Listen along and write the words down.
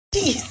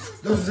Cheese.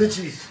 Those are the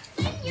cheese.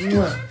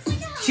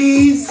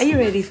 Cheese.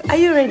 Are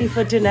you ready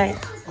for tonight?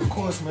 Of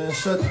course, man.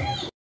 Shut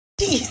up.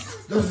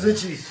 Cheese. Those are the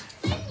cheese.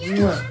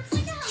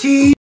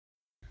 Cheese.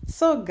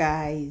 So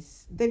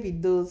guys,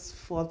 Davido's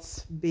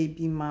fourth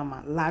baby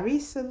mama,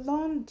 Larrisa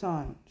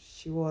London,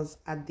 she was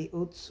at the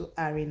O2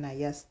 Arena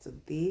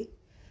yesterday,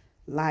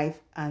 live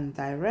and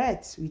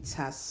direct with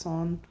her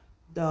son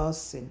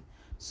Dawson.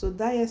 So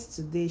that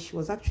yesterday, she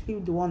was actually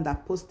the one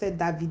that posted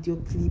that video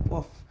clip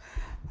of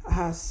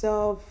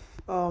herself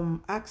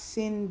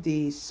asking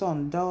the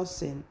son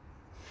Dawson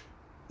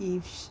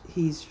if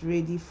he's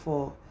ready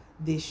for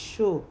the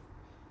show.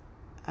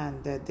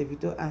 And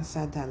Davido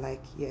answered her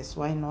like, yes,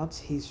 why not?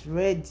 He's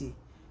ready.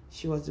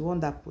 She was the one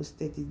that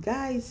posted it.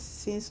 Guys,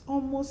 since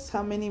almost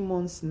how many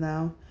months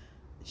now,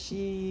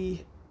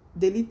 she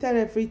deleted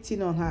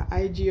everything on her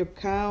IG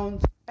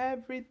account,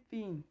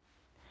 everything.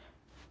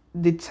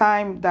 The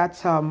time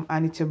that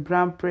Anita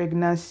Brown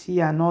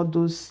pregnancy and all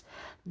those,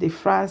 the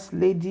France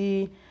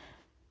lady,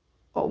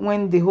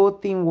 when the whole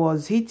thing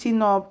was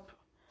heating up,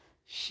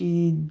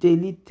 she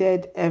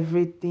deleted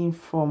everything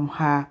from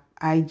her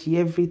IG,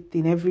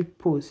 everything, every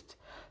post.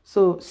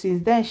 So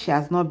since then, she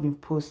has not been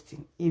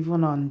posting.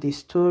 Even on the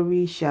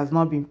story, she has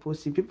not been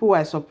posting. People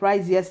were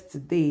surprised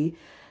yesterday.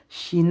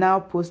 She now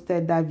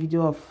posted that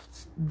video of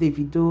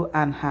Davido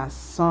and her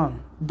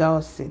son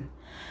Dawson.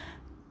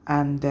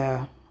 And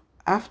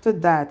after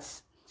that,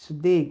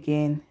 today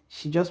again,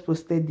 she just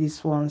posted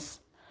this once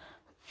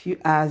a few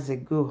hours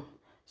ago.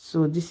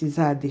 So this is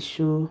her at the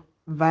show,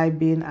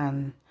 vibing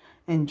and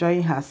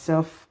enjoying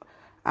herself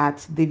at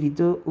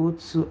Davido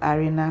O2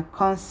 Arena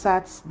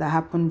concerts that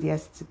happened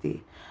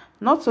yesterday.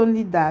 Not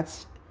only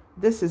that,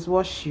 this is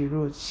what she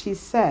wrote. She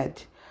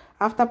said,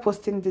 after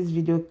posting this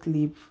video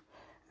clip,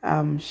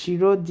 she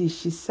wrote this.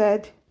 She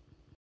said,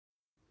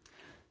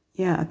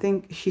 yeah, I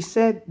think she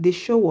said the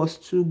show was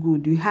too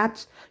good. You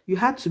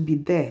had to be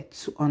there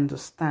to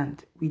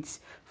understand, with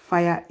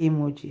fire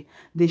emoji.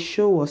 The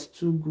show was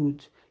too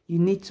good. You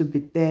need to be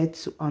there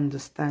to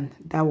understand.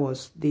 That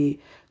was the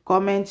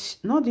comment,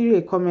 not really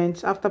a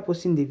comment, after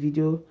posting the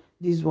video,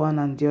 this one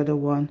and the other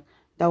one.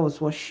 That was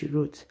what she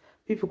wrote.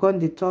 People come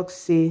the talk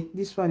say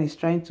this one is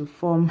trying to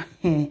form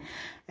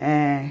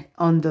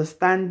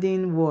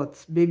understanding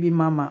what baby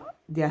mama.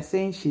 They are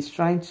saying she's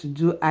trying to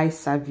do eye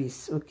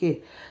service.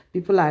 Okay,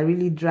 people are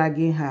really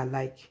dragging her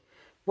like,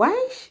 why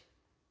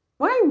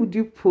would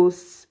you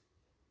post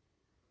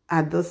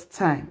at this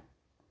time?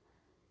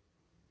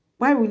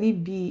 Why will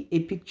it be a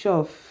picture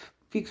of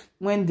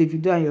when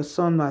Davido and your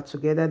son are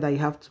together that you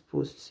have to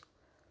post?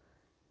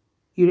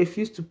 You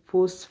refused to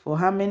post for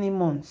how many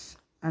months?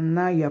 And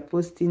now you are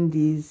posting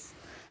this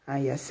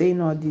and you're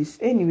saying all this.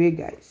 Anyway,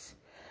 guys,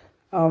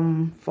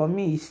 for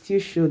me, it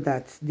still shows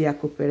that they are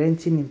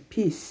co-parenting in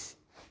peace.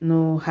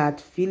 No hard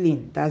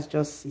feeling. That's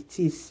just it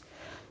is.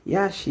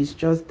 Yeah, she's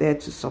just there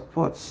to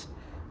support.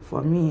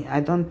 For me, I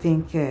don't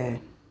think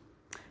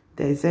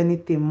there's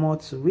anything more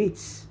to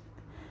it.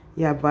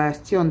 Yeah, but I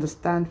still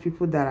understand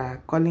people that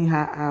are calling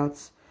her out.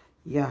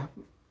 Yeah,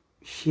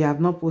 she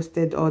have not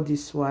posted all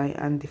this why,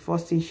 and the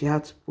first thing she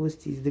had to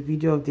post is the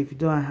video of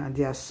Davido and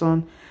their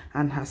son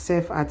and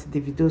herself at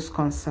Davido's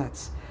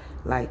concerts.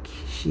 Like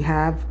she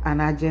have an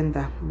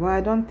agenda, but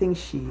I don't think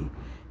she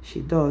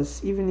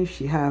does. Even if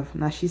she have,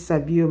 now she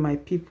sabi my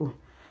people.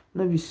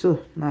 No be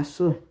so, na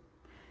so.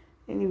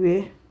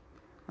 Anyway,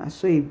 na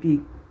so a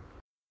big.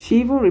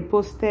 She even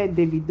reposted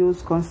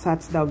Davido's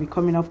concert that will be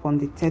coming up on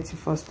the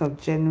 31st of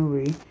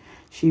January.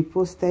 She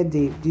posted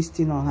this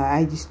thing on her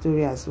IG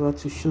story as well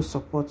to show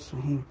support to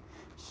him.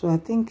 So I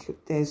think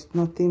there's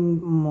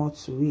nothing more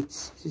to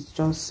it. It's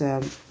just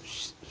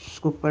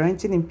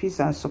co-parenting in peace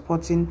and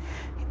supporting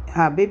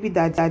her baby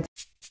daddy.